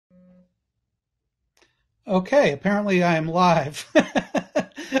Okay, apparently I am live.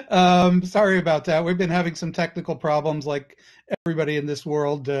 Sorry about that. We've been having some technical problems like everybody in this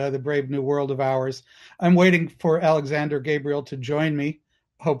world, the brave new world of ours. I'm waiting for Alexander Gabriel to join me.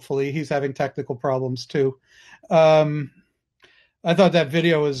 Hopefully, he's having technical problems too. Um, I thought that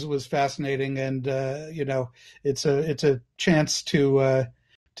video was fascinating, and it's a chance to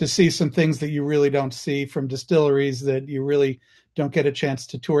see some things that you really don't see from distilleries that you really don't get a chance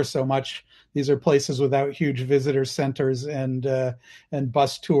to tour so much. These are places without huge visitor centers and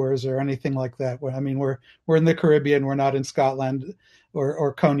bus tours or anything like that. I mean, we're in the Caribbean. We're not in Scotland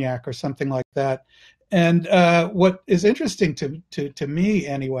or Cognac or something like that. And what is interesting to me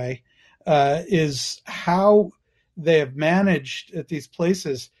anyway is how they have managed at these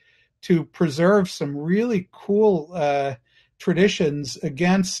places to preserve some really cool traditions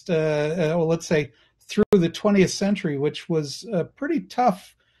against, well, let's say, through the 20th century, which was a pretty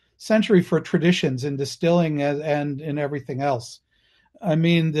tough century for traditions in distilling and in everything else. I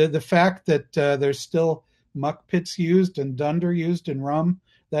mean, the fact that there's still muck pits used and dunder used in rum,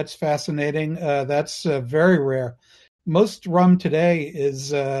 that's fascinating. That's very rare. Most rum today is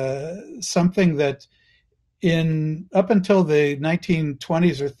something that in up until the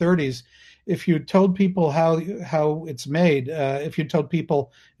 1920s or 30s, if you told people how it's made, if you told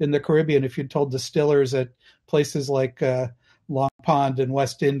people in the Caribbean, if you told distillers at places like Long Pond and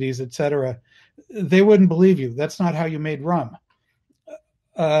West Indies, etc., they wouldn't believe you. That's not how you made rum.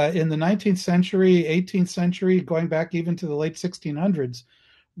 In the 19th century, 18th century, going back even to the late 1600s,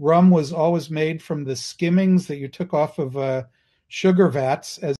 rum was always made from the skimmings that you took off of sugar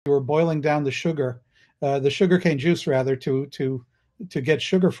vats as you were boiling down the sugarcane juice rather, to get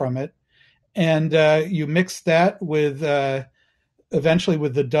sugar from it, and you mix that with eventually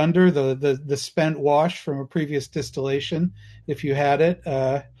with the dunder, the spent wash from a previous distillation, if you had it.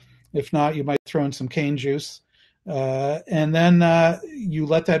 If not, you might throw in some cane juice, and then you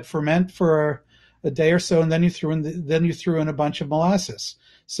let that ferment for a day or so, and then you threw in a bunch of molasses.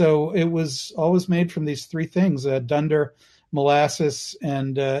 So it was always made from these three things: dunder, molasses,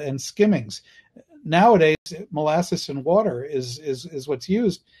 and skimmings. Nowadays, molasses and water is what's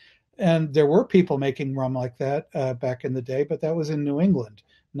used, and there were people making rum like that back in the day, but that was in New England,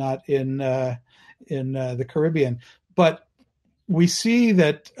 not in the Caribbean. But we see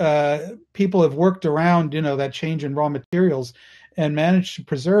that people have worked around, that change in raw materials and managed to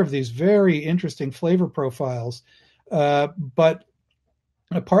preserve these very interesting flavor profiles. But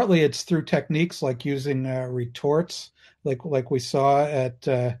partly it's through techniques like using retorts, like we saw at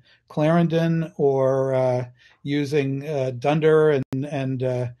Clarendon, or using dunder and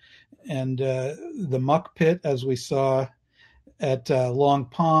the muck pit, as we saw at Long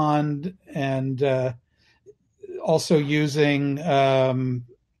Pond, and also using the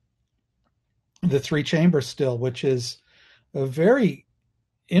three chamber still, which is a very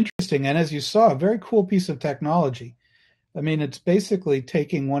interesting, and as you saw, a very cool piece of technology. I mean, it's basically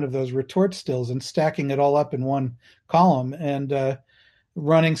taking one of those retort stills and stacking it all up in one column and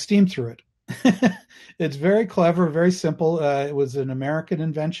running steam through it. It's very clever, very simple. It was an American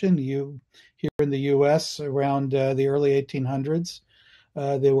invention. Here in the U.S. around the early 1800s.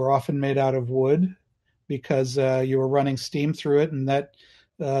 They were often made out of wood because you were running steam through it, and that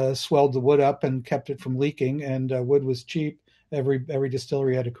swelled the wood up and kept it from leaking. And wood was cheap. Every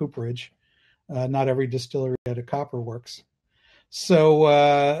distillery had a cooperage. Not every distillery had a copper works.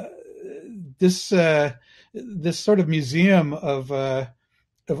 So this this sort of museum of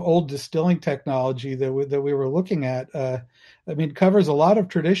old distilling technology that we were looking at, I mean, covers a lot of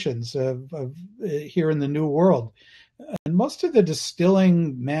traditions of here in the New World. And most of the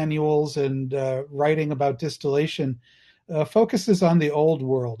distilling manuals and writing about distillation focuses on the old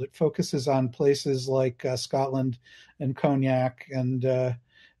world. It focuses on places like Scotland and Cognac, and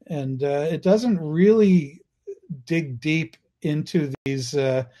it doesn't really dig deep into these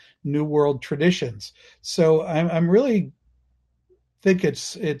New World traditions. So I'm really think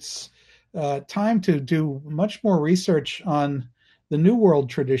it's time to do much more research on the New World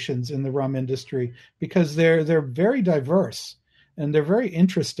traditions in the rum industry, because they're very diverse and they're very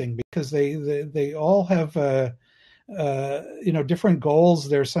interesting, because they all have different goals.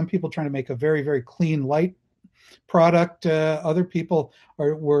 There are some people trying to make a very, very clean, light product. Other people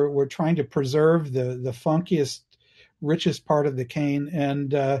were trying to preserve the funkiest, richest part of the cane,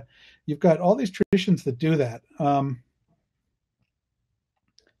 and you've got all these traditions that do that. I'm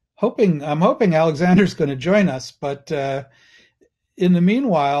hoping Alexander's going to join us, but in the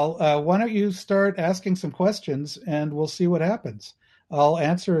meanwhile, why don't you start asking some questions and we'll see what happens. I'll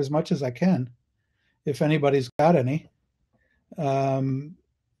answer as much as I can if anybody's got any. Um,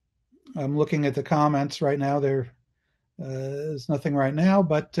 I'm looking at the comments right now. There's nothing right now,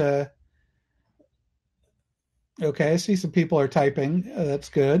 but okay, I see some people are typing. That's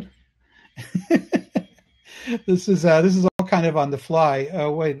good. This is all kind of on the fly.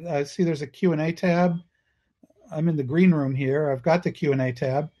 Oh wait, I see there's a Q&A tab. I'm in the green room here. I've got the Q&A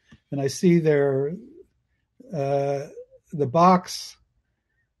tab, and I see there the box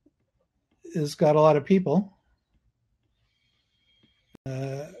has got a lot of people.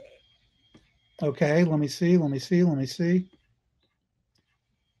 Okay, let me see.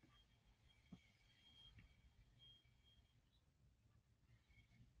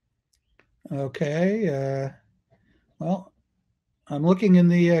 Okay, well, I'm looking in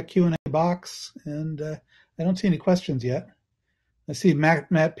the Q&A box, and I don't see any questions yet. I see Matt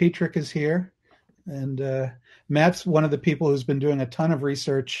Petrick is here, and Matt's one of the people who's been doing a ton of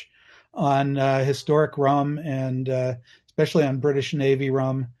research on historic rum, and especially on British Navy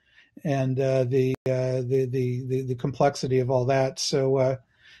rum, and the complexity of all that. So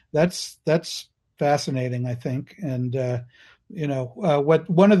that's fascinating, I think. And what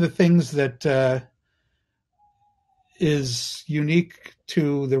one of the things that is unique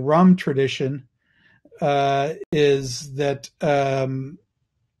to the rum tradition is that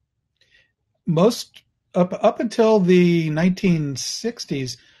most up until the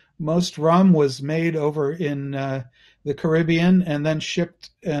 1960s, most rum was made over in the Caribbean and then shipped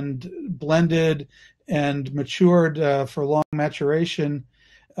and blended and matured for long maturation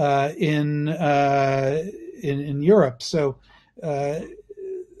in Europe. So a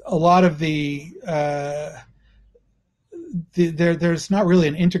lot of there's not really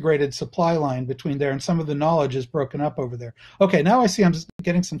an integrated supply line between there, and some of the knowledge is broken up over there. Okay, now I see I'm just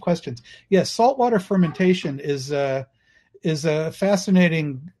getting some questions. Yes, saltwater fermentation is a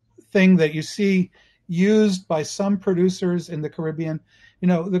fascinating thing that you see used by some producers in the Caribbean.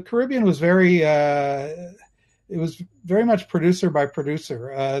 The Caribbean was it was very much producer by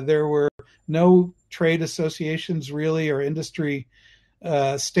producer. There were no trade associations really or industry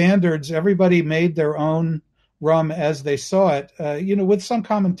standards. Everybody made their own rum as they saw it, with some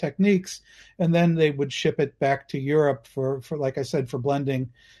common techniques, and then they would ship it back to Europe for like I said, for blending,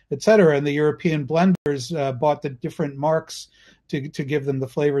 etc. And the European blenders bought the different marks to give them the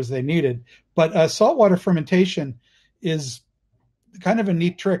flavors they needed. But saltwater fermentation is kind of a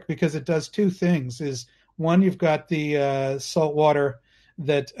neat trick because it does two things. Is one, you've got the salt water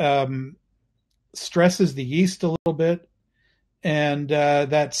that stresses the yeast a little bit, and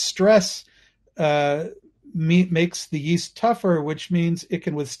that stress makes the yeast tougher, which means it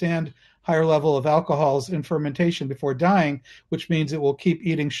can withstand higher level of alcohols in fermentation before dying, which means it will keep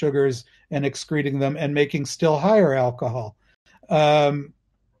eating sugars and excreting them and making still higher alcohol.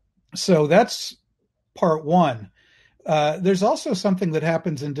 So that's part one. There's also something that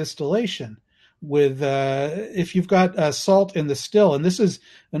happens in distillation with if you've got salt in the still, and this is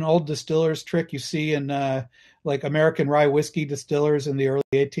an old distiller's trick you see in like American rye whiskey distillers in the early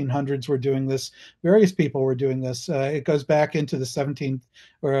 1800s were doing this. Various people were doing this. It goes back into the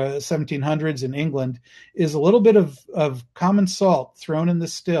 1700s in England. Is a little bit of common salt thrown in the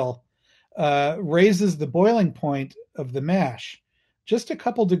still raises the boiling point of the mash just a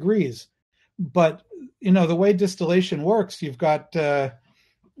couple degrees. But the way distillation works, you've got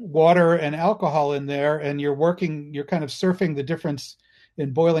water and alcohol in there, and you're kind of surfing the difference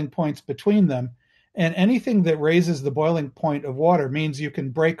in boiling points between them. And anything that raises the boiling point of water means you can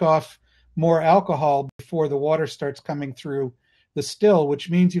break off more alcohol before the water starts coming through the still, which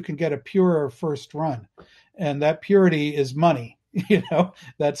means you can get a purer first run. And that purity is money.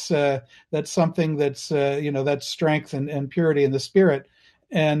 That's something that's that's strength and purity in the spirit.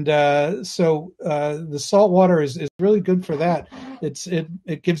 And so the salt water is really good for that.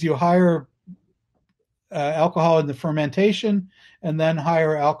 It gives you higher alcohol in the fermentation, and then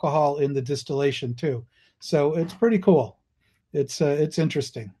higher alcohol in the distillation too. So it's pretty cool. It's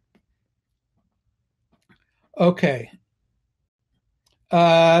interesting. Okay.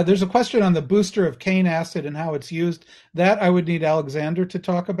 There's a question on the booster of cane acid and how it's used. That I would need Alexander to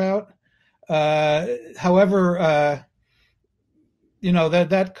talk about. However,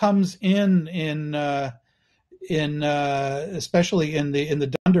 that comes in especially in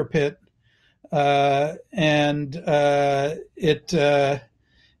the dunder pit. And it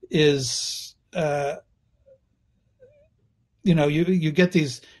is you get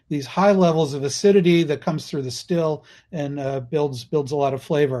these high levels of acidity that comes through the still and builds a lot of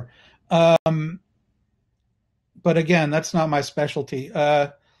flavor. But again, that's not my specialty.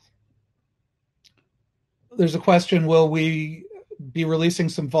 There's a question: will we be releasing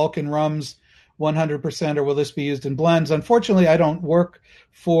some Vulcan rums 100%, or will this be used in blends? Unfortunately, I don't work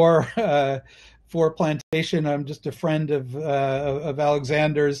for plantation. I'm just a friend of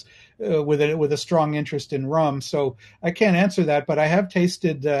Alexander's with a strong interest in rum, so I can't answer that. But I have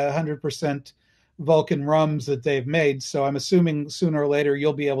tasted 100% Vulcan rums that they've made, so I'm assuming sooner or later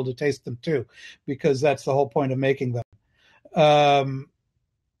you'll be able to taste them too, because that's the whole point of making them.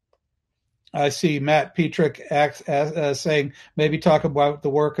 I see Matt Petrick saying maybe talk about the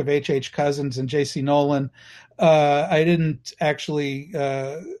work of H. Cousins and J.C. Nolan. I didn't actually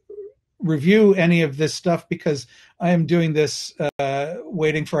review any of this stuff because I am doing this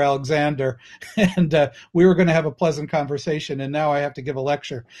waiting for Alexander, and we were going to have a pleasant conversation, and now I have to give a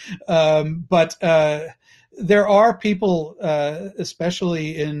lecture. But there are people,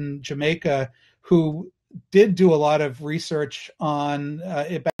 especially in Jamaica, who did do a lot of research on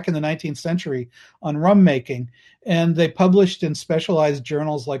back in the 19th century on rum making, and they published in specialized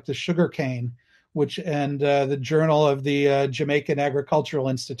journals like the Sugar Cane, and the Journal of the Jamaican Agricultural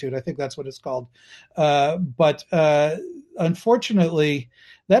Institute. I think that's what it's called. But unfortunately,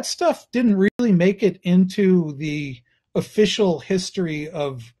 that stuff didn't really make it into the official history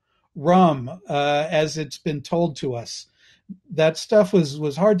of rum as it's been told to us. That stuff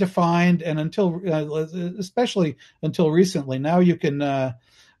was hard to find, and especially until recently. Now you can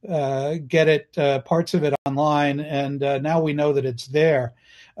get it, parts of it online, and now we know that it's there.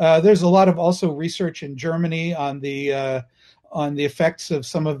 There's a lot of also research in Germany on the effects of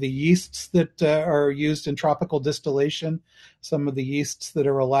some of the yeasts that are used in tropical distillation, some of the yeasts that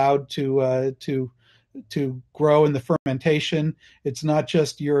are allowed to grow in the fermentation. It's not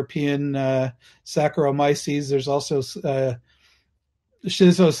just European Saccharomyces. There's also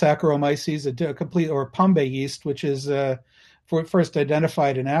Schizosaccharomyces, a complete, or Pombe yeast, which is first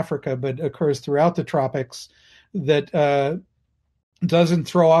identified in Africa but occurs throughout the tropics, that doesn't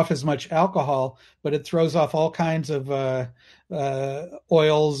throw off as much alcohol, but it throws off all kinds of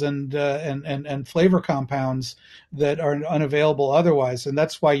oils and flavor compounds that are unavailable otherwise. And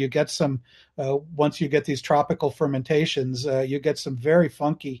that's why you get some, once you get these tropical fermentations, you get some very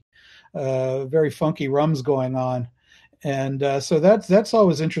funky rums going on. And so that's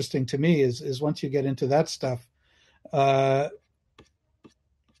always interesting to me is once you get into that stuff.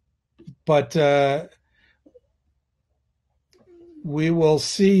 But we will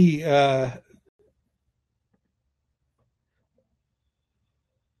see.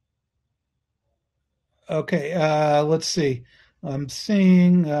 Okay, let's see. I'm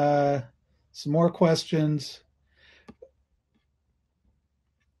seeing some more questions.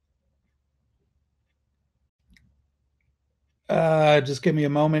 Just give me a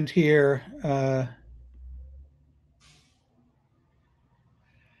moment here.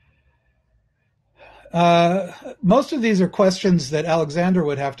 Most of these are questions that Alexander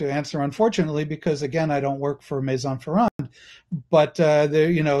would have to answer, unfortunately, because again, I don't work for Maison Ferrand. But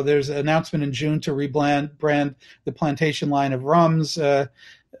there's an announcement in June to brand the plantation line of rums. People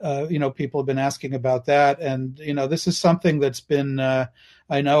have been asking about that, and this is something that's been.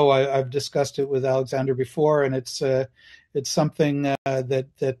 I know I've discussed it with Alexander before, and it's something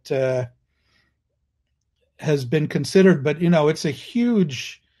that has been considered. But it's a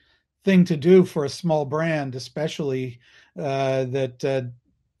huge thing to do for a small brand, especially that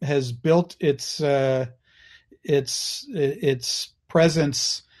has built its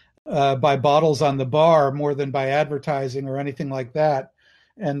presence by bottles on the bar more than by advertising or anything like that.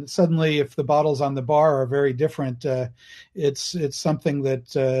 And suddenly, if the bottles on the bar are very different, it's something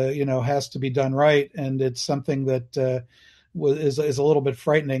that has to be done right, and it's something that is a little bit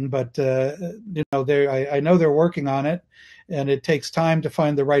frightening. But I know they're working on it, and it takes time to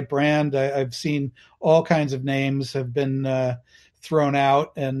find the right brand. I've seen all kinds of names have been thrown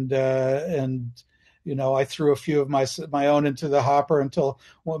out, and I threw a few of my own into the hopper until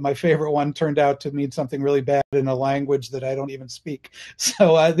my favorite one turned out to mean something really bad in a language that I don't even speak.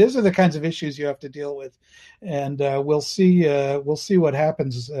 So these are the kinds of issues you have to deal with, and we'll see what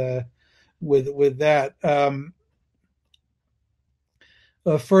happens with that.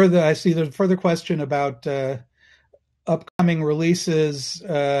 Further, I see there's a further question about upcoming releases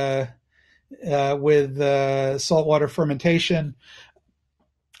with saltwater fermentation.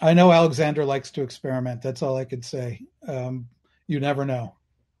 I know Alexander likes to experiment. That's all I could say. You never know.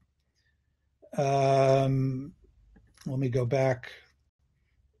 Let me go back.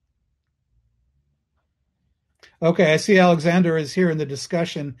 Okay, I see Alexander is here in the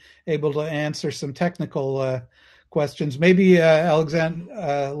discussion, able to answer some technical questions. Maybe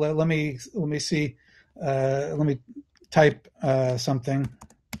Alexander, let me see. Let me type something.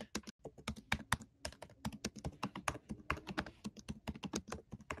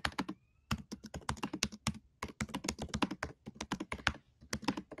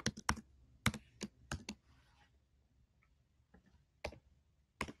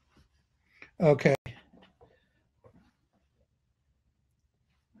 Okay.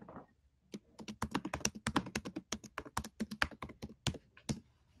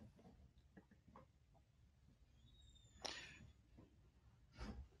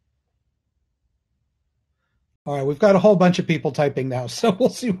 All right, we've got a whole bunch of people typing now, so we'll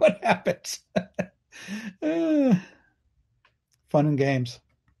see what happens. Uh, Fun and games.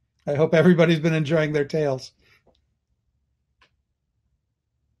 I hope everybody's been enjoying their tales.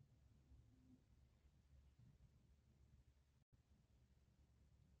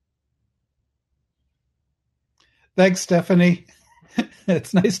 Thanks, Stephanie.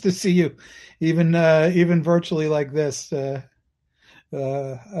 It's nice to see you, even virtually like this. I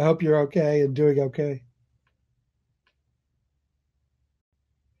hope you're okay and doing okay.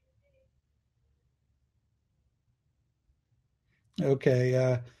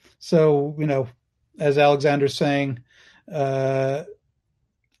 Okay, so as Alexander's saying, uh,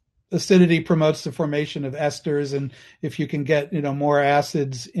 acidity promotes the formation of esters, and if you can get more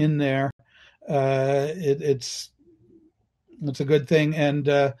acids in there, it's a good thing. And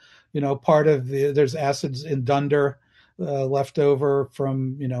part of there's acids in dunder left over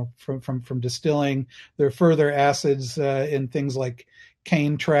from from distilling. There are further acids in things like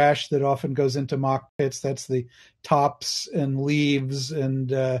cane trash that often goes into mock pits. That's the tops and leaves and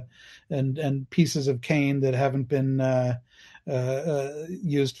pieces of cane that haven't been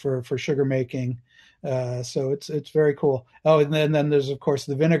used for sugar making. So it's very cool. Oh, and then there's of course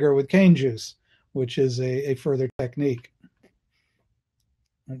the vinegar with cane juice, which is a further technique.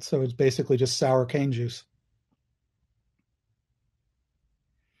 And so it's basically just sour cane juice,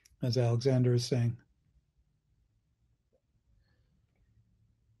 as Alexander is saying.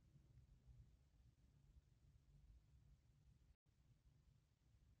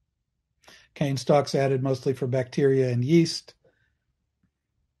 Cane stalks added mostly for bacteria and yeast.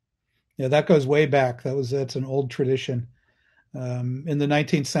 Yeah, that goes way back. That's an old tradition. In the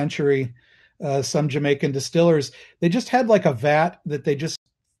 19th century, some Jamaican distillers they just had like a vat that they just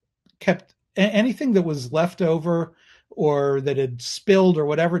kept anything that was left over or that had spilled or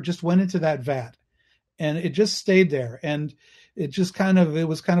whatever just went into that vat and it just stayed there and it was kind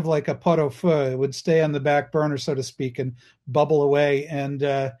of like a pot au feu. It would stay on the back burner, so to speak, and bubble away. And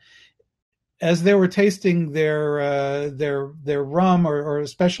as they were tasting their rum or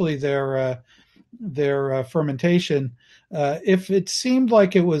especially their fermentation, if it seemed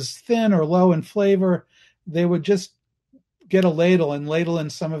like it was thin or low in flavor, they would just get a ladle and ladle in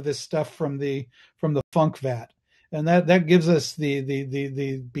some of this stuff from the funk vat, and that gives us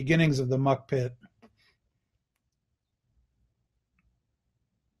the beginnings of the muck pit.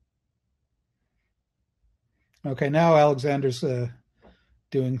 Okay, now Alexander's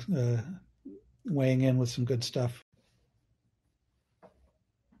doing weighing in with some good stuff.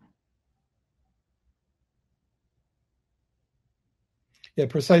 Yeah,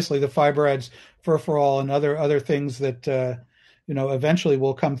 precisely. The fiber adds furfural and other things that eventually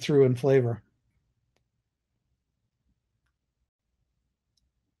will come through in flavor.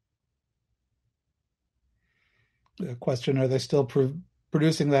 The question: are they still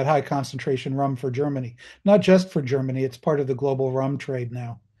producing that high concentration rum for Germany? Not just for Germany; it's part of the global rum trade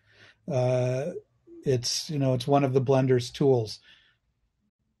now. Uh, it's one of the blender's tools.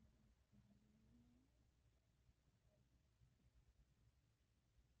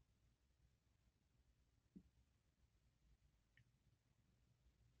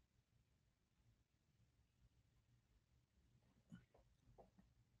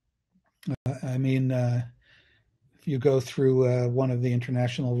 I mean, if you go through one of the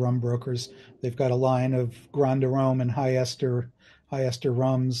international rum brokers, they've got a line of Grand Arome and high ester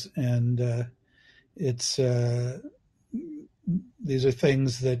rums, and it's these are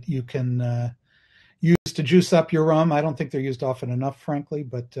things that you can use to juice up your rum. I don't think they're used often enough, frankly,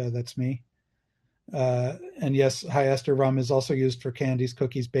 but that's me. And yes, high ester rum is also used for candies,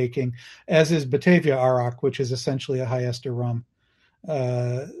 cookies, baking, as is Batavia Arak, which is essentially a high ester rum.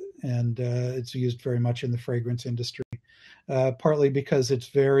 Uh, and it's used very much in the fragrance industry, partly because it's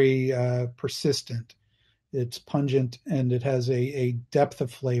very persistent. It's pungent and it has a depth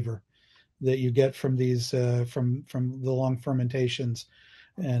of flavor that you get from these from the long fermentations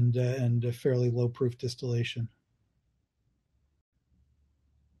and a fairly low proof distillation.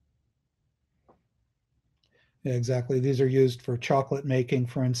 Yeah, exactly. These are used for chocolate making,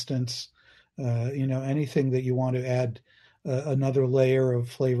 for instance. Anything that you want to add another layer of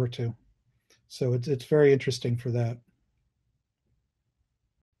flavor to. So it's very interesting for that.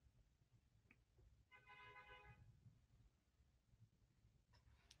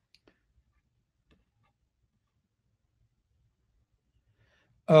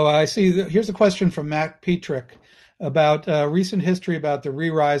 Oh, I see. Here's a question from Matt Petrick about recent history about the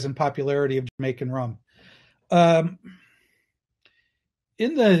re-rise in popularity of Jamaican rum. Um,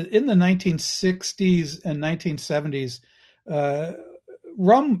 in the 1960s and 1970s, uh,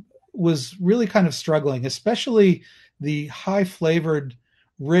 rum was really kind of struggling, especially the high flavored,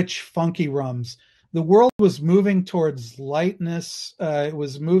 rich, funky rums. The world was moving towards lightness. It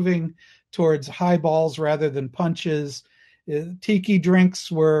was moving towards highballs rather than punches. Tiki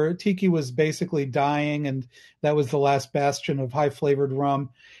was basically dying, and that was the last bastion of high flavored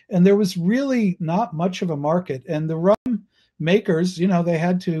rum. And there was really not much of a market. And the rum makers, they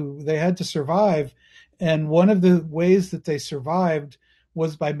had to survive. And one of the ways that they survived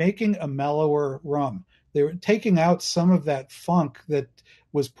was by making a mellower rum. They were taking out some of that funk that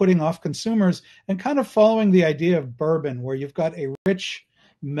was putting off consumers and kind of following the idea of bourbon, where you've got a rich,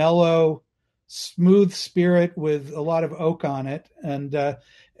 mellow, smooth spirit with a lot of oak on it. And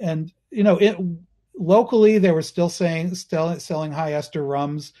locally they were still selling high ester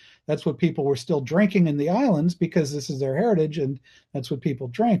rums. That's what people were still drinking in the islands because this is their heritage and that's what people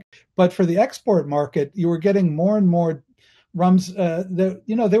drink. But for the export market, you were getting more and more rums. They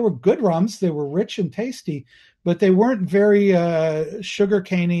were good rums. They were rich and tasty, but they weren't very sugar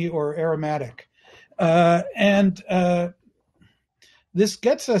caney or aromatic. And This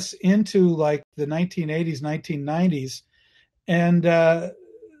gets us into like the 1980s, 1990s, and the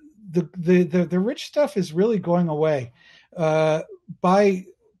rich stuff is really going away. By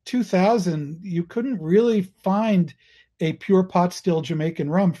 2000, you couldn't really find a pure pot still Jamaican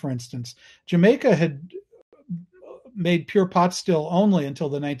rum, for instance. Jamaica had made pure pot still only until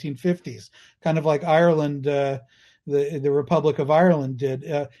the 1950s, kind of like Ireland, the Republic of Ireland did.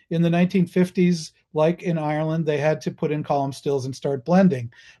 In the 1950s, like in Ireland, they had to put in column stills and start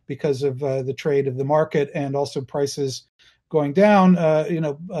blending because of the trade of the market and also prices going down.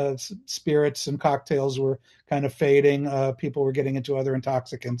 Spirits and cocktails were kind of fading. People were getting into other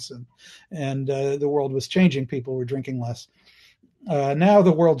intoxicants, and the world was changing. People were drinking less. Now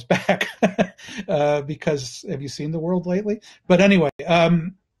the world's back because have you seen the world lately? But anyway,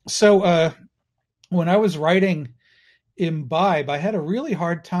 so when I was writing Imbibe, I had a really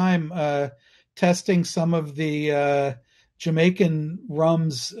hard time testing some of the Jamaican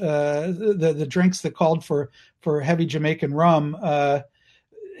rums, the drinks that called for heavy Jamaican rum,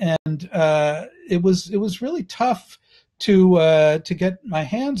 and it was really tough to get my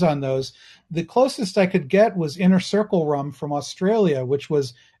hands on those. The closest I could get was Inner Circle rum from Australia, which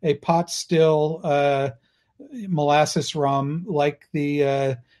was a pot still molasses rum, like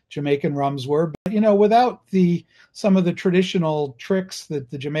the Jamaican rums were, but without some of the traditional tricks that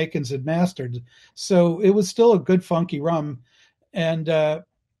the Jamaicans had mastered. So it was still a good funky rum. And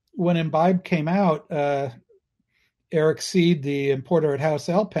when Imbibe came out, Eric Seed, the importer at House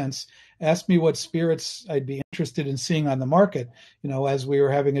Alpence, asked me what spirits I'd be interested in seeing on the market, as we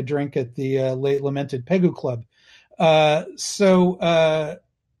were having a drink at the late lamented Pegu Club.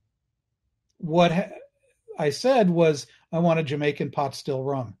 What I said was I want a Jamaican pot still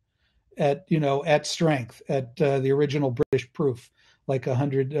rum at strength, at the original British proof, like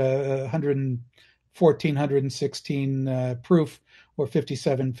 114, 116 proof, or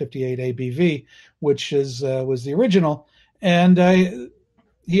 57, 58 ABV, which was the original. And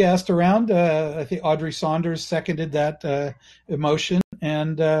he asked around. I think Audrey Saunders seconded that emotion,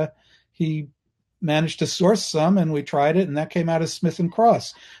 and he managed to source some, and we tried it, and that came out as Smith and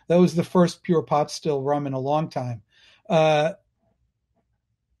Cross. That was the first pure pot still rum in a long time.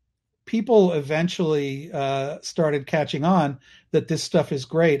 People eventually started catching on that this stuff is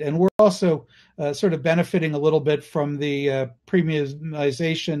great. And we're also sort of benefiting a little bit from the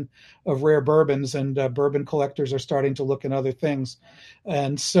premiumization of rare bourbons, and bourbon collectors are starting to look at other things.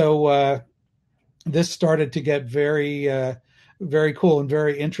 And so this started to get very, very cool and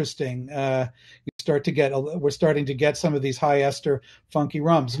very interesting. We're starting to get some of these high ester funky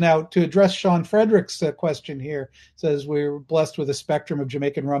rums. Now, to address Sean Frederick's question here, says we're blessed with a spectrum of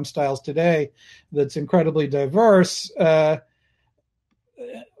Jamaican rum styles today that's incredibly diverse.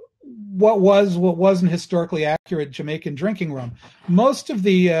 What wasn't historically accurate Jamaican drinking rum? Most of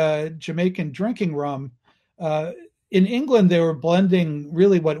the Jamaican drinking rum in England, they were blending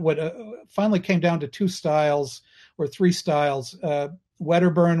really what finally came down to two styles or three styles.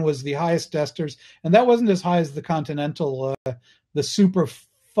 Wedderburn was the highest esters, and that wasn't as high as the Continental, the super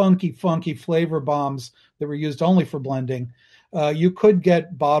funky flavor bombs that were used only for blending. You could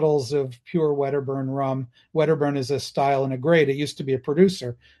get bottles of pure Wedderburn rum. Wedderburn is a style and a grade. It used to be a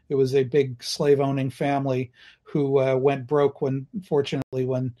producer. It was a big slave-owning family who went broke fortunately,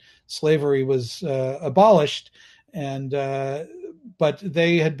 when slavery was abolished. And but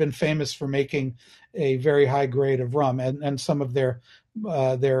they had been famous for making a very high grade of rum, and some of their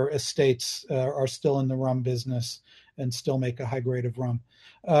estates are still in the rum business and still make a high grade of rum.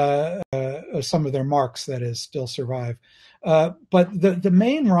 Some of their marks, that is, still survive. But the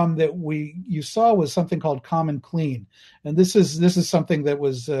main rum that you saw was something called Common Clean, and this is something that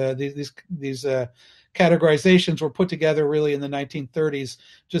was these categorizations were put together really in the 1930s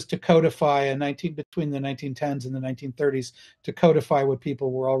just to codify between the 1910s and the 1930s to codify what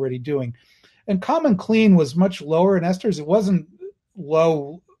people were already doing. And Common Clean was much lower in esters. It wasn't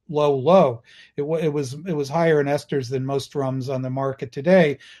low. It was higher in esters than most rums on the market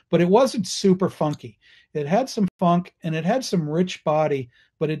today, but it wasn't super funky. It had some funk and it had some rich body,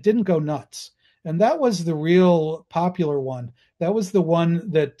 but it didn't go nuts. And that was the real popular one. That was the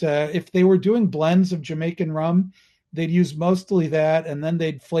one that if they were doing blends of Jamaican rum, they'd use mostly that, and then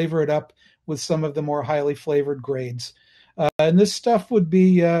they'd flavor it up with some of the more highly flavored grades. And this stuff would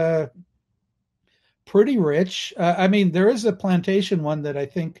be pretty rich. I mean, there is a plantation one that I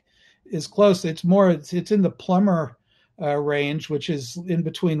think is close. It's in the Plummer range, which is in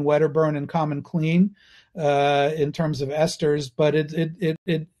between Wedderburn and Common Clean in terms of esters, but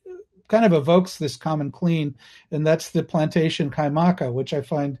it kind of evokes this Common Clean, and that's the plantation Kaimaka, which I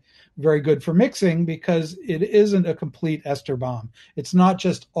find very good for mixing because it isn't a complete ester bomb. It's not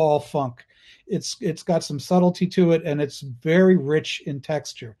just all funk. It's got some subtlety to it, and it's very rich in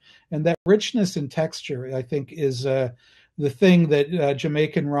texture. And that richness in texture, I think, is the thing that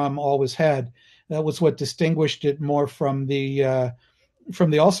Jamaican rum always had. That was what distinguished it more from the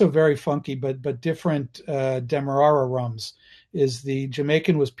also very funky but different Demerara rums. Is the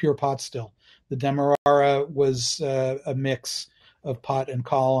Jamaican was pure pot still. The Demerara was a mix of pot and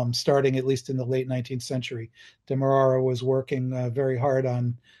column, starting at least in the late 19th century. Demerara was working very hard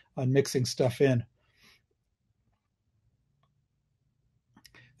on mixing stuff in.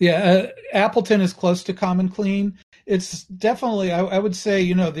 Yeah, Appleton is close to Common Clean. It's definitely, I would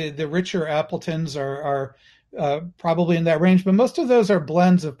say, the richer Appletons are probably in that range, but most of those are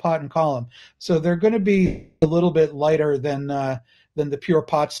blends of pot and column, so they're going to be a little bit lighter than the pure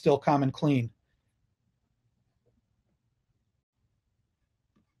pot still Common Clean.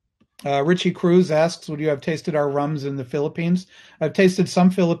 Richie Cruz asks, would you have tasted our rums in the Philippines? I've tasted some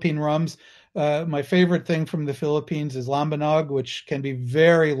Philippine rums. My favorite thing from the Philippines is lambanog, which can be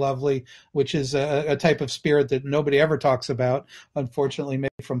very lovely, which is a type of spirit that nobody ever talks about, unfortunately, made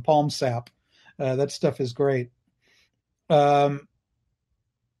from palm sap. That stuff is great. The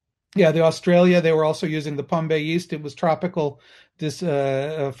Australia, they were also using the Pumbay yeast. It was tropical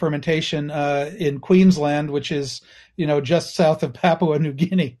fermentation in Queensland, which is, just south of Papua New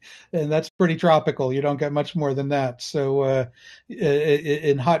Guinea. And that's pretty tropical. You don't get much more than that. So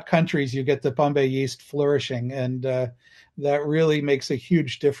in hot countries, you get the Pumbay yeast flourishing. And that really makes a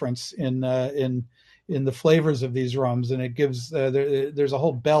huge difference in the flavors of these rums. And it gives, there's a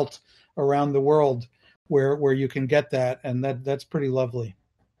whole belt around the world where you can get that. And that's pretty lovely.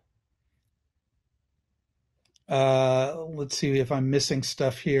 Let's see if I'm missing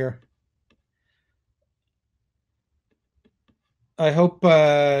stuff here. I hope,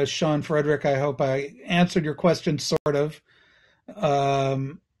 Sean Frederick, I hope I answered your question, sort of.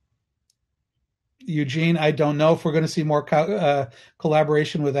 Eugene, I don't know if we're going to see more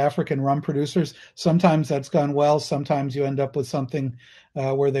collaboration with African rum producers. Sometimes that's gone well. Sometimes you end up with something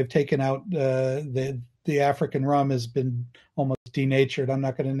where they've taken out the African rum has been almost denatured. I'm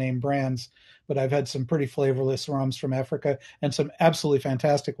not going to name brands, but I've had some pretty flavorless rums from Africa and some absolutely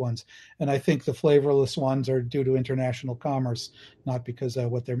fantastic ones. And I think the flavorless ones are due to international commerce, not because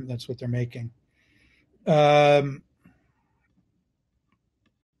that's what they're making.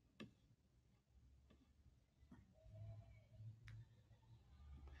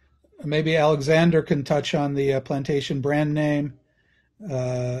 Maybe Alexander can touch on the plantation brand name. I'm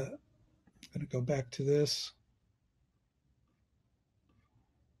going to go back to this.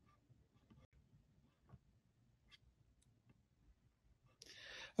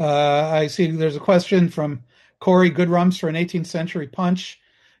 I see there's a question from Corey. Good rums for an 18th century punch.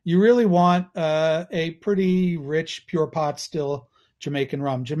 You really want a pretty rich, pure pot still Jamaican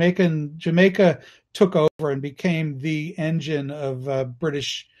rum. Jamaica took over and became the engine of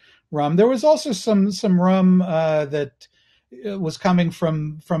British rum. There was also some rum that was coming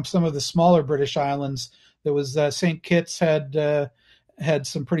from some of the smaller British islands. There was St. Kitts had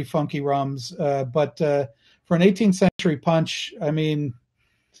some pretty funky rums, but for an 18th century punch, I mean,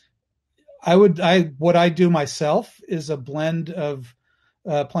 what I do myself is a blend of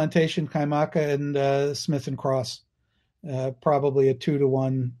plantation Kaimaka and Smith and Cross, probably a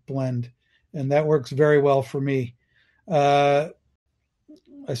 2-to-1 blend, and that works very well for me.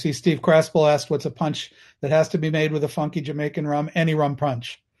 I see Steve Craspel asked, what's a punch that has to be made with a funky Jamaican rum? Any rum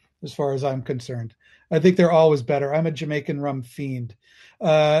punch, as far as I'm concerned. I think they're always better. I'm a Jamaican rum fiend.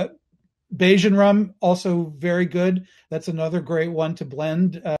 Uh, Bajan rum, also very good. That's another great one to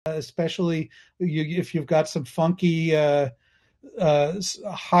blend, especially if you've got some funky,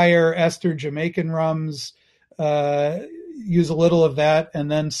 higher ester Jamaican rums. Use a little of that,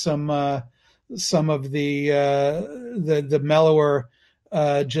 and then some of the mellower,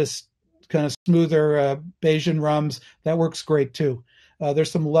 just kind of smoother Bajan rums. That works great too.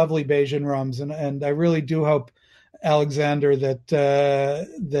 There's some lovely Bajan rums, and I really do hope, Alexander,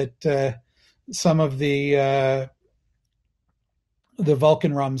 that some of the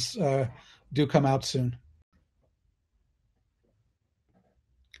Vulcan rums do come out soon.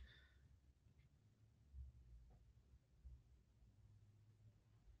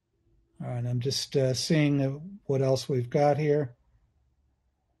 All right, I'm just seeing what else we've got here.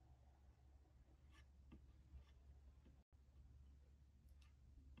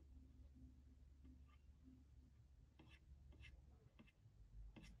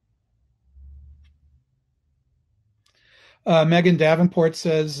 Megan Davenport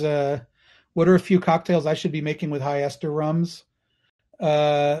says, what are a few cocktails I should be making with high ester rums?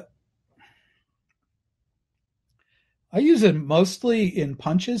 Uh, I use it mostly in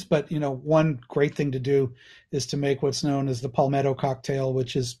punches, but one great thing to do is to make what's known as the Palmetto cocktail,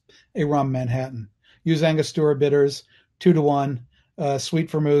 which is a rum Manhattan. Use Angostura bitters, 2-to-1,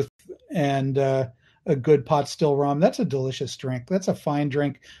 sweet vermouth, and a good pot still rum. That's a delicious drink. That's a fine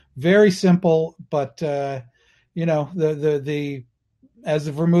drink. Very simple, but the as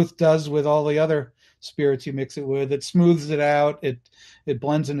the vermouth does with all the other spirits you mix it with, it smooths it out. It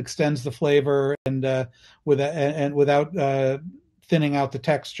blends and extends the flavor, and without thinning out the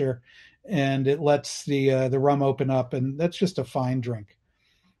texture, and it lets the rum open up, and that's just a fine drink.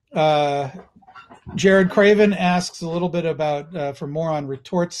 Jared Craven asks a little bit about for more on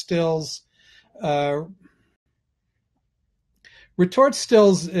retort stills. Retort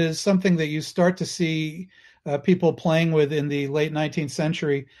stills is something that you start to see people playing with in the late 19th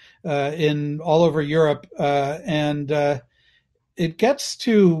century in all over Europe, and it gets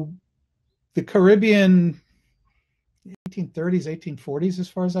to the Caribbean 1830s, 1840s, as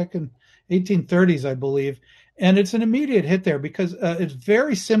far as I can, 1830s, I believe, and it's an immediate hit there because it's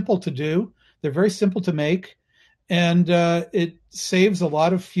very simple to do. They're very simple to make, and it saves a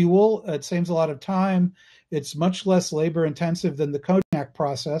lot of fuel. It saves a lot of time. It's much less labor intensive than the cognac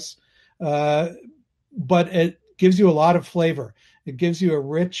process. But it gives you a lot of flavor. It gives you a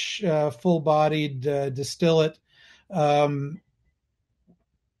rich, full-bodied distillate.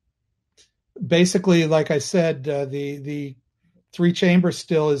 Basically, like I said, the three-chamber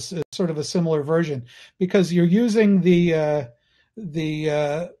still is sort of a similar version because you're using the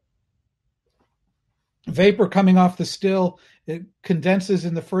vapor coming off the still. It condenses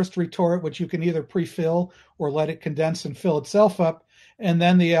in the first retort, which you can either pre-fill or let it condense and fill itself up. And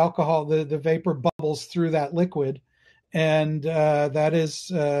then the alcohol, the vapor bubbles through that liquid, and that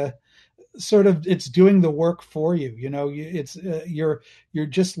is sort of, it's doing the work for you. You're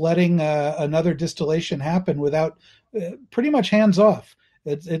just letting another distillation happen without pretty much hands off.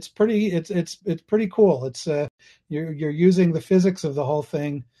 It's pretty cool. It's you're using the physics of the whole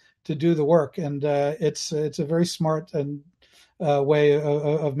thing to do the work, and it's a very smart and way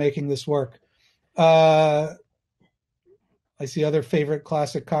of making this work. I see other favorite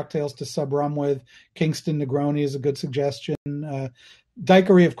classic cocktails to sub rum with. Kingston Negroni is a good suggestion.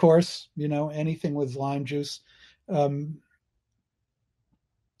 Daiquiri, of course, anything with lime juice.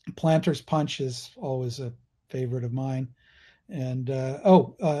 Planter's Punch is always a favorite of mine. And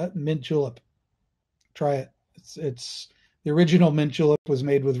mint julep. Try it. It's the original mint julep was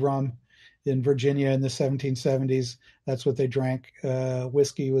made with rum in Virginia in the 1770s. That's what they drank.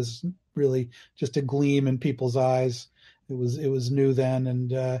 Whiskey was really just a gleam in people's eyes. It was new then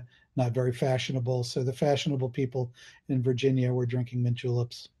and not very fashionable. So the fashionable people in Virginia were drinking mint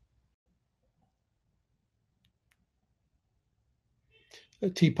juleps. A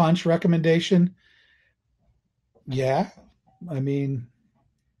tea punch recommendation? Yeah, I mean,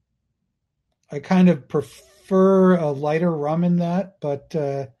 I kind of prefer a lighter rum in that, but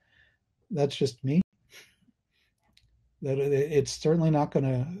that's just me. That it's certainly not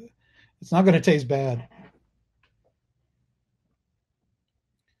gonna. It's not gonna taste bad.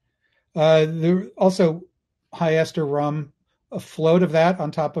 There also high ester rum. A float of that on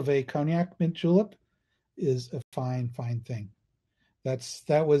top of a cognac mint julep is a fine thing.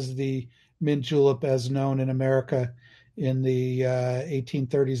 That was the mint julep as known in America in the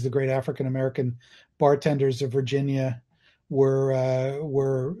 1830s. The great African American bartenders of Virginia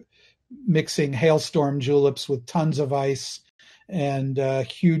were mixing hailstorm juleps with tons of ice and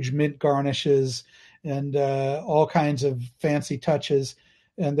huge mint garnishes and all kinds of fancy touches.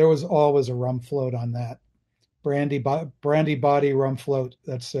 And there was always a rum float on that brandy body rum float.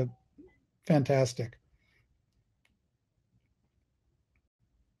 That's fantastic.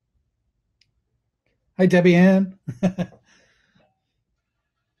 Hi, Debbie Ann.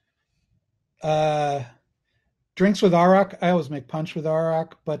 uh, Drinks with arak. I always make punch with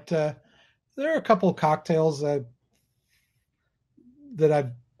arak, but there are a couple of cocktails that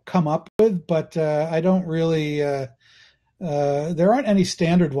I've come up with, but I don't really. There aren't any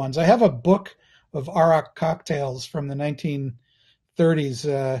standard ones. I have a book of arak cocktails from the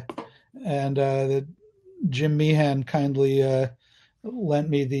 1930s, and that Jim Meehan kindly lent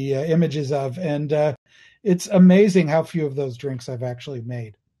me the images of, and it's amazing how few of those drinks I've actually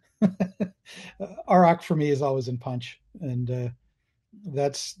made. Arak for me is always in punch, and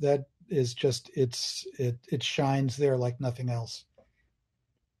that is just it shines there like nothing else.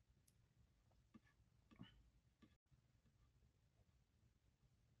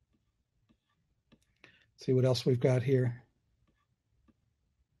 Let's see what else we've got here.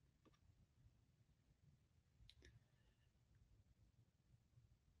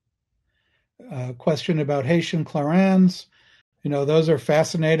 Question about Haitian Clarins. Those are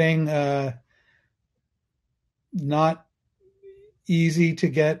fascinating. Not easy to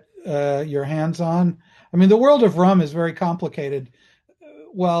get your hands on. I mean, the world of rum is very complicated,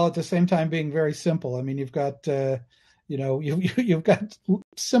 while at the same time being very simple. I mean, you've got you've got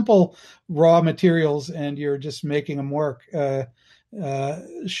simple raw materials, and you're just making them work.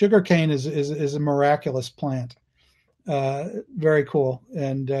 Sugarcane is a miraculous plant. Very cool,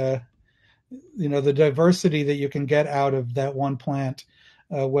 and the diversity that you can get out of that one plant,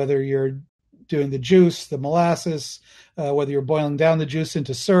 whether you're doing the juice, the molasses, whether you're boiling down the juice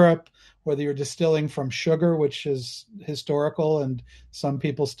into syrup, whether you're distilling from sugar, which is historical and some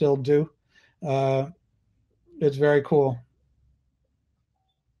people still do. It's very cool.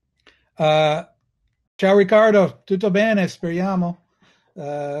 Ciao Riccardo, tutto bene, speriamo.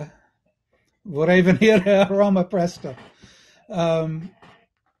 Vorrei venire a Roma presto.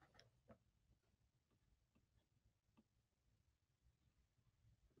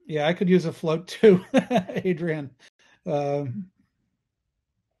 Yeah, I could use a float too, Adrian. Let's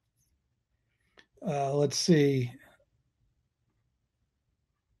see.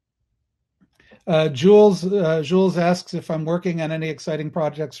 Jules asks if I'm working on any exciting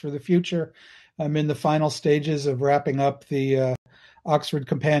projects for the future. I'm in the final stages of wrapping up the Oxford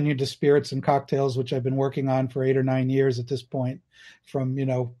Companion to Spirits and Cocktails, which I've been working on for 8 or 9 years at this point, from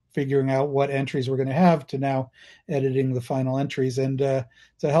figuring out what entries we're going to have to now editing the final entries. And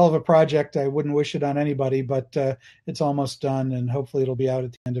it's a hell of a project. I wouldn't wish it on anybody, but it's almost done, and hopefully it'll be out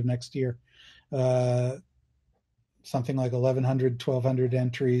at the end of next year. Something like 1,100, 1,200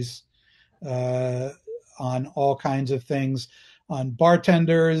 entries on all kinds of things, on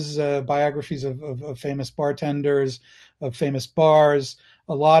bartenders, biographies of famous bartenders, of famous bars,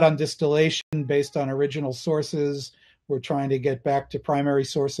 a lot on distillation based on original sources. We're trying to get back to primary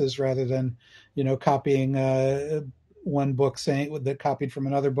sources rather than, copying one book saying that copied from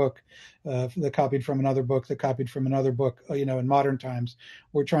another book, that copied from another book, that copied from another book. In modern times,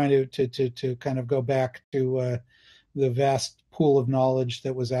 we're trying to kind of go back to the vast pool of knowledge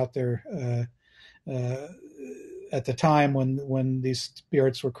that was out there at the time when these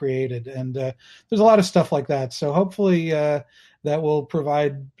spirits were created. And there's a lot of stuff like that. So hopefully that will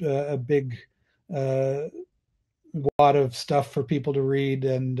provide a big lot of stuff for people to read,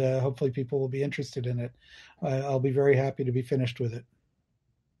 and hopefully people will be interested in it. I'll be very happy to be finished with it.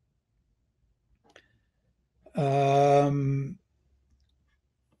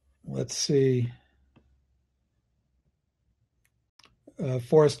 Let's see.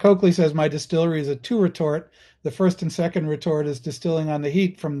 Forrest Coakley says, my distillery is a 2 retort. The first and second retort is distilling on the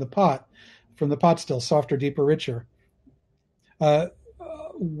heat from the pot still, softer, deeper, richer.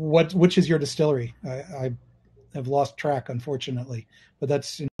 Which is your distillery? I have lost track, unfortunately, but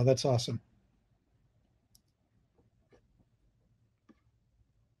that's awesome.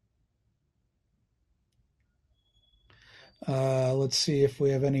 Let's see if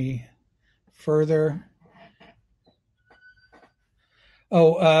we have any further.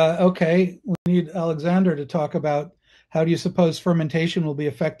 Okay. We need Alexander to talk about how do you suppose fermentation will be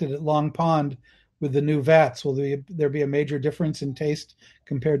affected at Long Pond with the new vats? Will there be a major difference in taste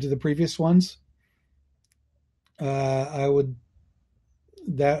compared to the previous ones? I would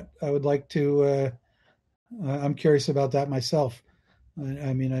like to. I'm curious about that myself.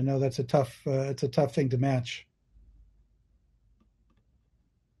 I mean, I know that's it's a tough thing to match.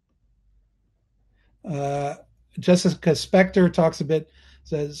 Uh, Jessica Spector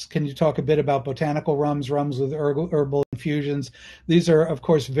says, can you talk a bit about botanical rums with herbal infusions? These are, of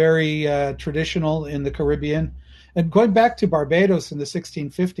course, very traditional in the Caribbean. And going back to Barbados in the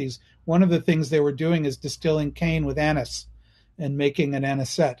 1650s, one of the things they were doing is distilling cane with anise and making an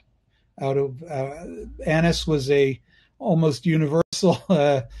anisette out of anise was a almost universal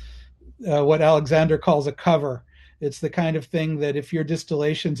what Alexander calls a cover. It's the kind of thing that if your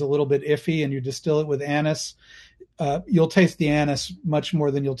distillation's a little bit iffy and you distill it with anise, you'll taste the anise much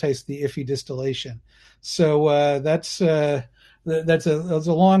more than you'll taste the iffy distillation. So that's a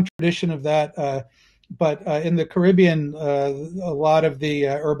long tradition of that. But in the Caribbean, a lot of the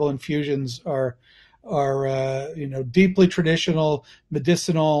herbal infusions are deeply traditional,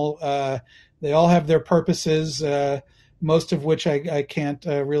 medicinal. They all have their purposes. Most of which I can't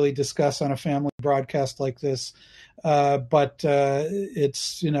really discuss on a family broadcast like this. But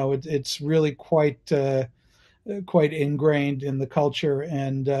it's really quite ingrained in the culture,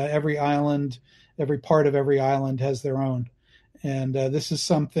 and every part of every island has their own. And this is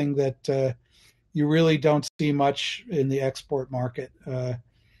something that you really don't see much in the export market. I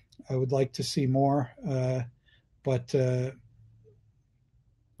would like to see more, but who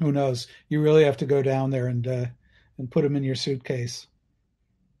knows? You really have to go down there and put them in your suitcase.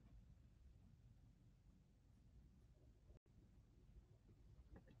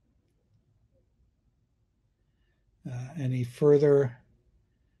 Any further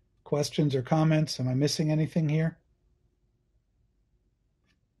questions or comments? Am I missing anything here?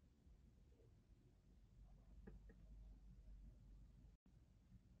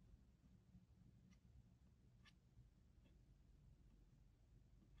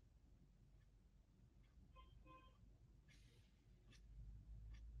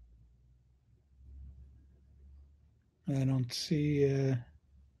 I don't see.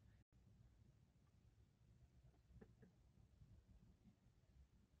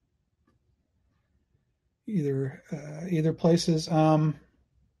 Either places. A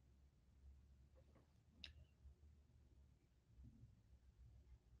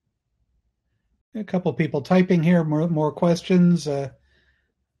couple people typing here. More questions. I'm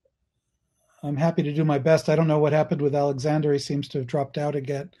happy to do my best. I don't know what happened with Alexander. He seems to have dropped out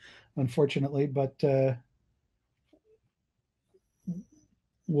again, unfortunately. But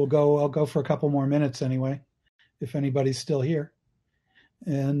I'll go for a couple more minutes anyway, if anybody's still here,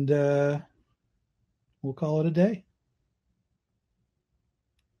 and we'll call it a day.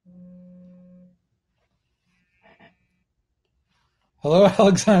 Hello,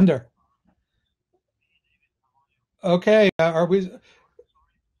 Alexander. Okay, are we?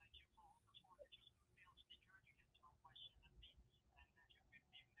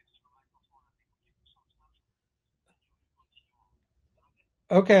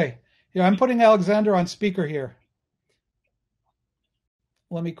 Okay, yeah, I'm putting Alexander on speaker here.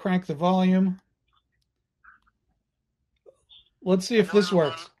 Let me crank the volume. Let's see if this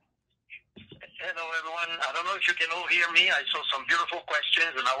works. Hello, everyone. I don't know if you can all hear me. I saw some beautiful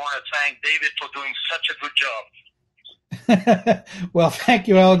questions, and I want to thank David for doing such a good job. Well, thank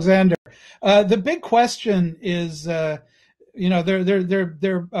you, Alexander. The big question is, there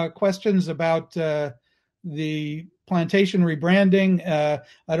are questions about the plantation rebranding.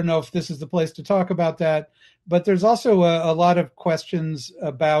 I don't know if this is the place to talk about that, but there's also a lot of questions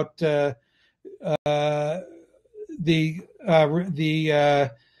about the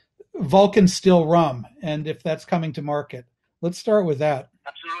Vulcan still rum and if that's coming to market. Let's start with that.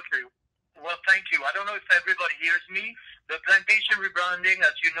 Absolutely. Well, thank you. I don't know if everybody hears me. The plantation rebranding,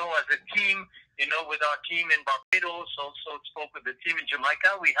 as you know, as a team, with our team in Barbados, also spoke with the team in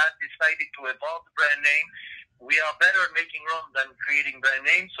Jamaica, we had decided to evolve the brand name. We are better at making rum than creating brand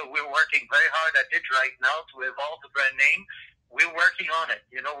names, so we're working very hard at it right now to evolve the brand name. We're working on it.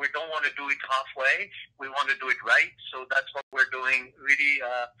 We don't want to do it halfway. We want to do it right. So that's what we're doing really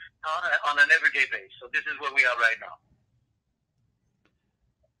on an everyday basis. So this is where we are right now.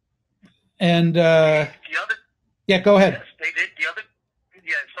 And yeah, go ahead. Yes, they did. The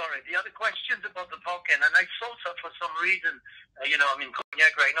other questions about the Vulcan, and I saw for some reason,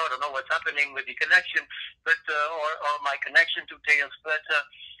 Cognac right now, I don't know what's happening with the connection, but or my connection to Tales, but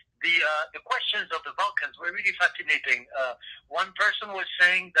the questions of the Vulcans were really fascinating. One person was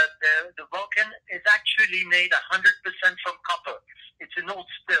saying that the Vulcan is actually made 100% from copper. It's an old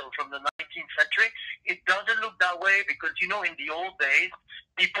still from the 19th century. It doesn't look that way because, in the old days,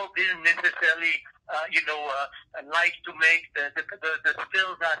 people didn't necessarily, like to make the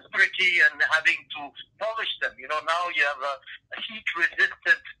stills as pretty and having to polish them. Now you have a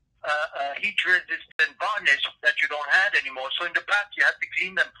heat-resistant varnish that you don't have anymore. So in the past, you had to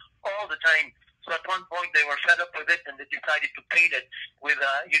clean them all the time So at one point they were fed up with it and they decided to paint it with,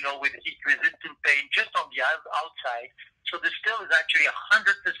 with heat-resistant paint just on the outside. So the still is actually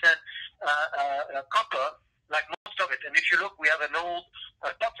 100% copper, like most of it. And if you look, we have an old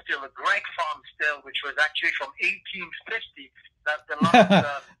top still, a Greg Farm still, which was actually from 1850. That's the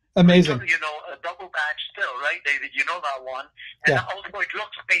last... Amazing. A double batch still, right, David? You know that one. And also it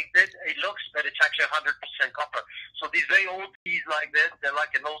looks painted. It looks that it's actually 100% copper. So these very old teas like this, they're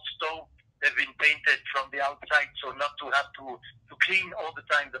like an old stove. They've been painted from the outside so not to have to clean all the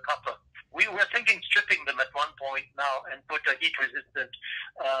time the copper. We were thinking stripping them at one point now and put a heat-resistant,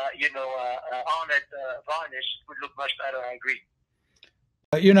 on it varnish. It would look much better, I agree.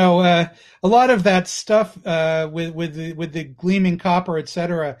 A lot of that stuff with the gleaming copper,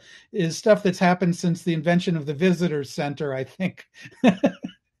 etc., is stuff that's happened since the invention of the visitor center, I think.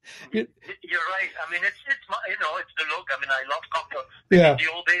 You're right. I mean, it's the look. I mean, I love copper. Yeah. In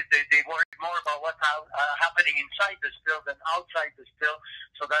the old days, they worried more about what's happening inside the still than outside the still.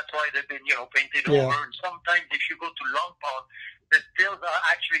 So that's why they've been, painted over. And sometimes if you go to Long Pond, the stills are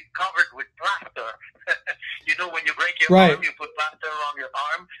actually covered with plaster. When you break your arm, you put plaster on your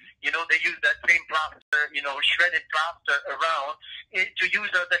arm. They use that same plaster, shredded plaster around to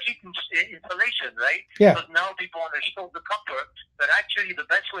use the heat insulation, right? Yeah. Because now people want to show the copper, but actually the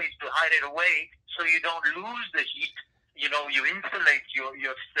best way is to hide it away so you don't lose the heat. You insulate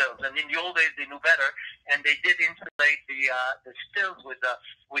your stills. And in the old days, they knew better, and they did insulate the stills with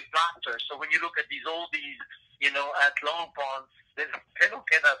plaster. So when you look at these oldies, at Long Pond, they look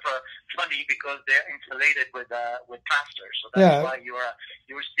kind of funny because they're insulated with plaster. So that's why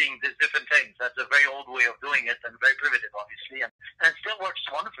you're seeing these different things. That's a very old way of doing it and very primitive, obviously, and still works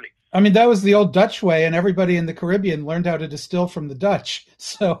wonderfully. I mean, that was the old Dutch way, and everybody in the Caribbean learned how to distill from the Dutch.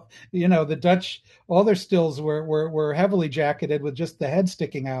 So, the Dutch, all their stills were heavily jacketed with just the head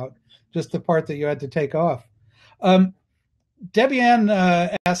sticking out, just the part that you had to take off. Debbie Ann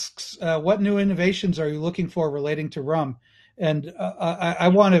asks, what new innovations are you looking for relating to rum? And I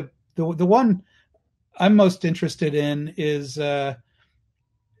want to, the one I'm most interested in is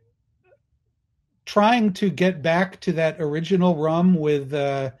trying to get back to that original rum with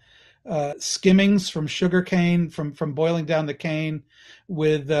skimmings from sugarcane, from boiling down the cane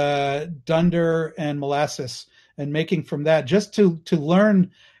with dunder and molasses, and making from that, just to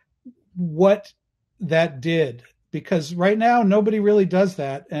learn what that did. Because right now nobody really does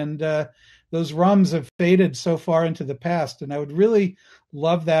that, and those rums have faded so far into the past. And I would really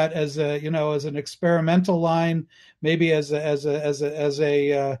love that as as an experimental line, maybe as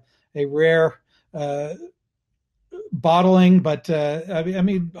a rare bottling. But I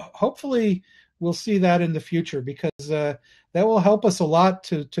mean, hopefully we'll see that in the future, because that will help us a lot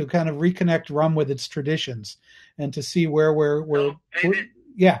to kind of reconnect rum with its traditions and to see where David,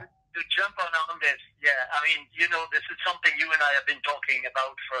 yeah. To jump on this. Yeah, I mean, this is something you and I have been talking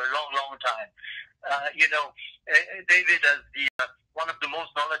about for a long, long time. David, as one of the most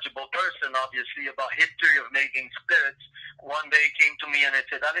knowledgeable person, obviously, about history of making spirits, one day came to me and he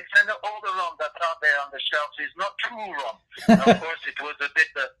said, Alexander, all the rum that's out there on the shelves is not true rum. Now, of course, it was a bit,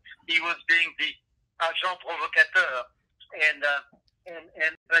 he was being the agent provocateur.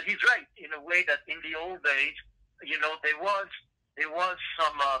 But he's right, in a way that in the old days, there was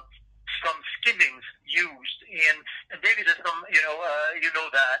some skimmings used, and David has some,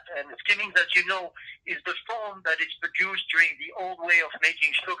 that, and skimmings, as is the foam that is produced during the old way of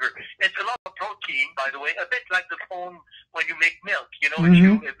making sugar. It's a lot of protein, by the way, a bit like the foam when you make milk, if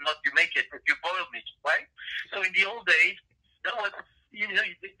you make it, if you boil meat, right? So in the old days, that was,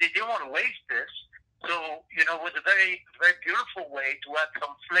 they didn't want to waste this, so, it was a very, very beautiful way to add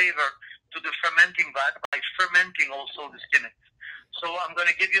some flavor to the fermenting vat by fermenting also the skimmings. So I'm going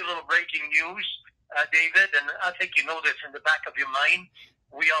to give you a little breaking news, David, and I think you know this in the back of your mind.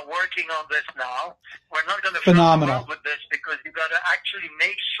 We are working on this now. We're not going to phenomenal with this because you got to actually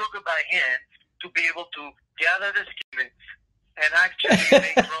make sugar by hand to be able to gather the skimmings and actually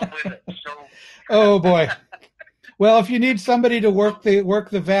make rum with it. So, oh boy. Well, if you need somebody to work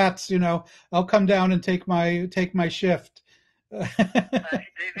the vats, I'll come down and take my shift. David,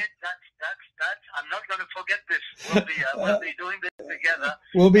 that's I'm not going to forget this. We'll be doing this together.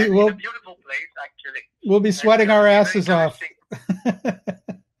 It's a beautiful place, actually. We'll be sweating our asses off.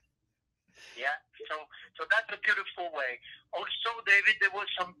 Yeah, so that's a beautiful way. Also, David, there were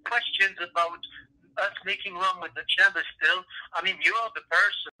some questions about us making rum with the chamber still. I mean, you're the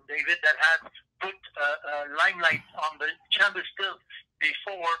person, David, that has put limelight on the chamber still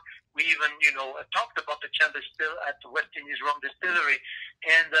before we even, talked about the chamber still at the West Indies Rum Distillery.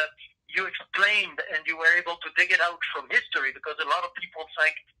 And, you explained and you were able to dig it out from history, because a lot of people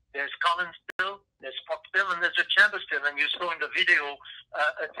think there's Collins still, there's pot still, and there's a chamber still, and you saw in the video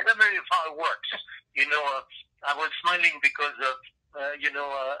a summary of how it works. I was smiling because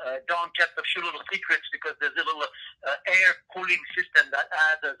Don kept a few little secrets, because there's a little air cooling system that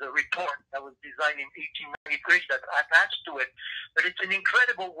adds as a retort that was designed in 1893 that's attached to it. But it's an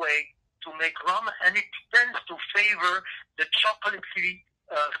incredible way to make rum, and it tends to favor the chocolatey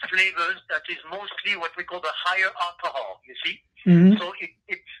flavors that is mostly what we call the higher alcohol, you see? Mm-hmm. So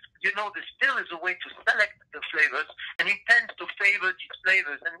the still is a way to select the flavors, and it tends to favor these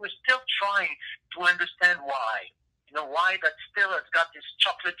flavors, and we're still trying to understand why. Why that still has got this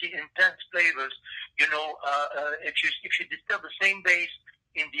chocolatey, intense flavors. If you distill the same base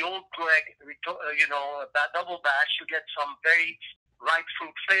in the old Greg, double bash, you get some very ripe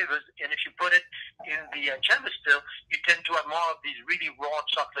fruit flavors, and if you put it in the chamber still, you tend to have more of these really raw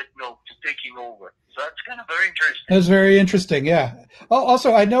chocolate notes taking over. So that's kind of very interesting. That's very interesting, yeah.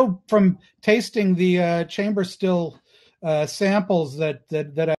 Also, I know from tasting the chamber still samples that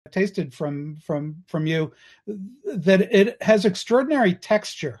I've tasted from you, that it has extraordinary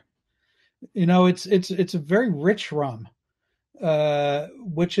texture. It's a very rich rum,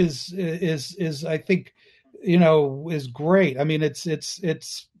 which is I think is great. I mean, it's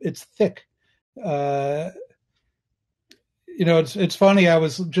thick. It's funny. I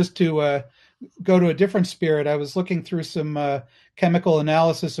was just to go to a different spirit. I was looking through some chemical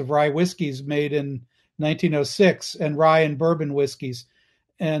analysis of rye whiskeys made in 1906 and rye and bourbon whiskeys,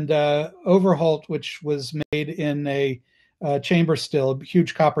 and Overholt, which was made in a chamber still, a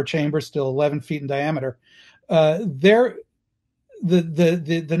huge copper chamber still, 11 feet in diameter. The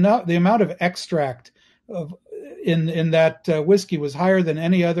amount of extract in that whiskey was higher than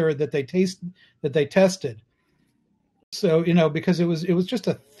any other that they tested. So because it was just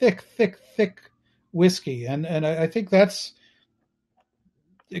a thick whiskey, and I think that's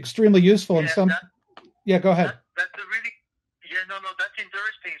extremely useful in some. Yeah, go ahead. That's a really, that's an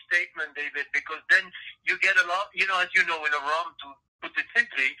interesting statement, David, because then you get a lot, as you know, in a rum, to put it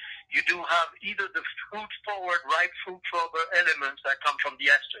simply, you do have either the fruit-forward, ripe fruit-forward elements that come from the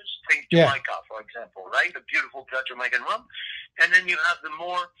esters. Think Jamaica, for example, right? A beautiful Jamaican rum. And then you have the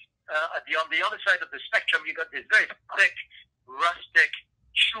more, on the other side of the spectrum, you got this very thick, rustic,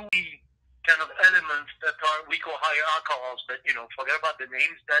 chewy kind of elements that we call higher alcohols, but, forget about the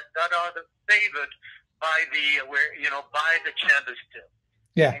names, that are favored by the chamber still.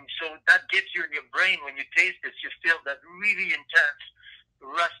 Yeah. And so that gives you in your brain, when you taste this, you feel that really intense,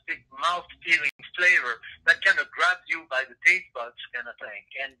 rustic, mouth-feeling flavor that kind of grabs you by the taste buds kind of thing.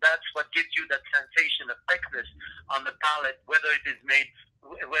 And that's what gives you that sensation of thickness on the palate, whether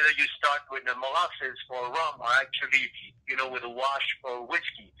you start with the molasses for rum or actually, with a wash for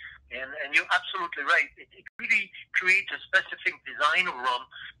whiskey. And you're absolutely right. It really creates a specific design of rum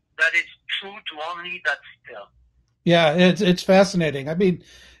that is true to only that still. Yeah, it's fascinating. I mean,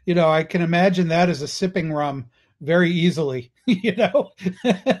 I can imagine that as a sipping rum very easily,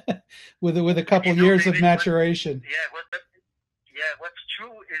 with a couple years of maturation. What's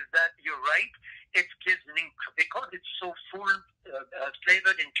true is that you're right. It gives because it's so full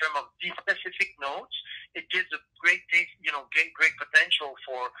flavored in terms of these specific notes. It gives a great taste, great potential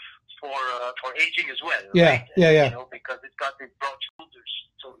for aging as well. Yeah, right? Yeah. Because it's got these broad shoulders.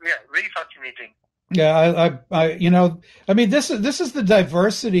 So really fascinating. Yeah, I mean, this is the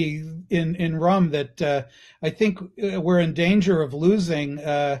diversity in rum that I think we're in danger of losing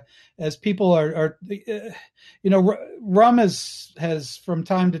as people are rum has from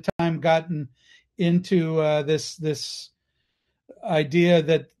time to time gotten into this idea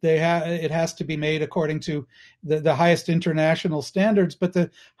that it has to be made according to the highest international standards, but the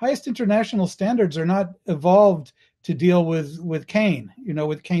highest international standards are not evolved to deal with cane,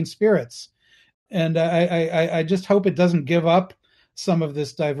 with cane spirits. And I just hope it doesn't give up some of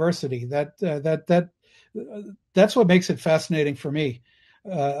this diversity. That's what makes it fascinating for me.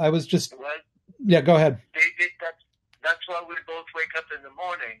 I was just, go ahead. David, that's why we both wake up in the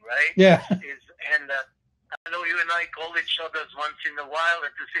morning, right? Yeah. I know you and I call each other once in a while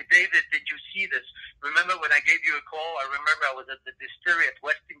and to say, David, did you see this? Remember when I gave you a call? I remember I was at the distillery at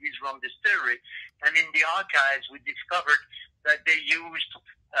West Indies Rum Distillery, and in the archives we discovered that they used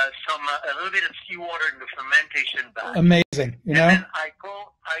a little bit of seawater in the fermentation vat. Amazing, And then I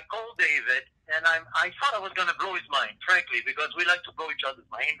called David, and I thought I was going to blow his mind, frankly, because we like to blow each other's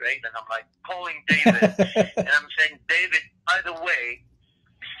mind, right? And I'm like calling David, and I'm saying, David, by the way,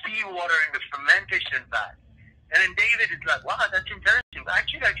 seawater in the fermentation vat. And then David is like, wow, that's interesting.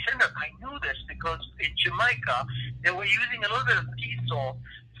 Actually, I knew this because in Jamaica, they were using a little bit of sea salt.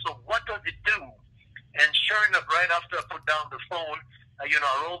 So what does it do? And sure enough, right after I put down the phone, I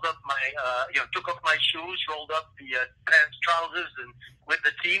rolled up my, took off my shoes, rolled up the pants, trousers, and with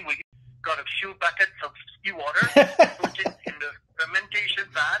the team, we got a few buckets of seawater, put it in the fermentation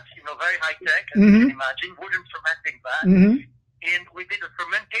vat, very high tech, as you can imagine, wooden fermenting vat. And we did a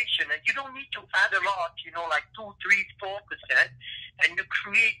fermentation, and you don't need to add a lot, like 2, 3, 4%. And you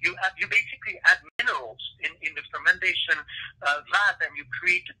basically add minerals in the fermentation vat, and you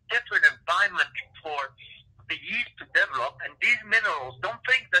create a different environment for the yeast to develop. And these minerals, don't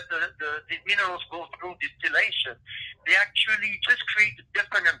think that these minerals go through distillation. They actually just create a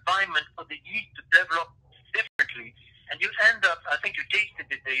different environment for the yeast to develop differently. And you end up, I think you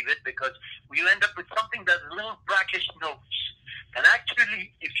tasted it, David, because you end up with something that's a little brackish notes. And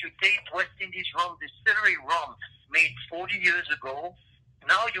actually, if you taste West Indies Rum Distillery rum made 40 years ago,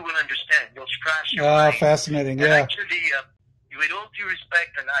 now you will understand. You'll scratch your mind. Fascinating, and yeah. Actually, with all due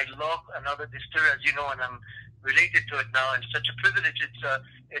respect, and I love another distiller, as you know, and I'm related to it now, and such a privilege. It's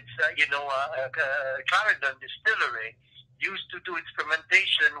Clarendon Distillery used to do its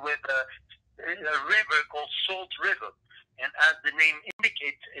fermentation with a river called Salt River. And as the name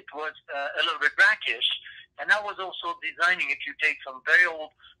indicates, it was a little bit brackish. And I was also designing, if you take some very old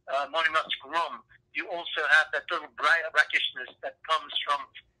Monomusk rum, you also have that little brackishness that comes from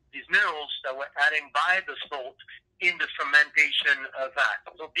these minerals that we're adding by the salt in the fermentation vat.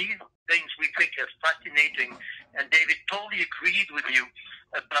 So these things we think are fascinating. And David totally agreed with you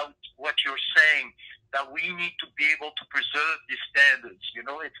about what you're saying, that we need to be able to preserve these standards.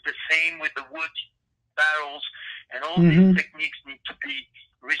 It's the same with the wood barrels, and all these techniques need to be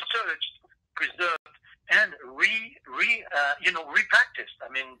researched, preserved, and re-practiced. I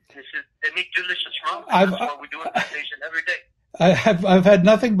mean, they make delicious rum. That's what we do in the station every day. I've had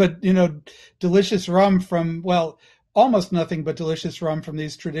nothing but delicious rum from almost nothing but delicious rum from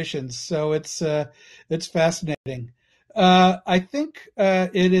these traditions. So it's fascinating. I think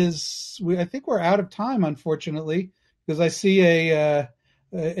it is. I think we're out of time, unfortunately, because I see an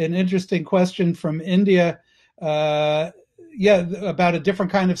interesting question from India. About a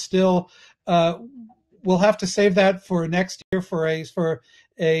different kind of still. We'll have to save that for next year for a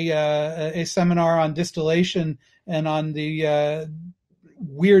seminar on distillation and on the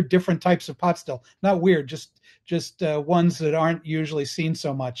weird different types of pot still. Not weird, just ones that aren't usually seen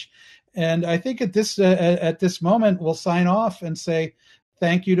so much. And I think at this moment we'll sign off and say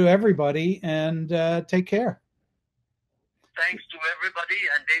thank you to everybody and take care. Thanks to everybody,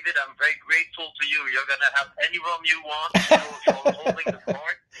 and David, I'm very grateful to you. You're going to have any rum you want. You're holding the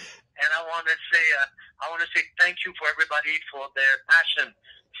fort. And I want to say thank you for everybody for their passion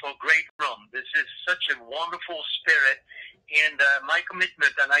for great rum. This is such a wonderful spirit, and my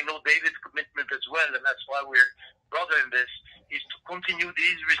commitment, and I know David's commitment as well, and that's why we're brother in this, is to continue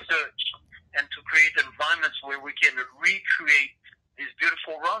these research and to create environments where we can recreate these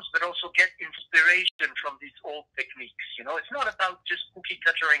beautiful rums, but also get inspiration from these old techniques. It's not about just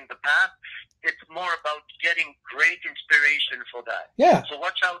cookie-cuttering the path. It's more about getting great inspiration for that. Yeah. So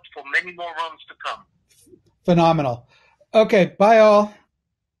watch out for many more rums to come. Phenomenal. Okay, bye all.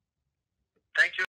 Thank you.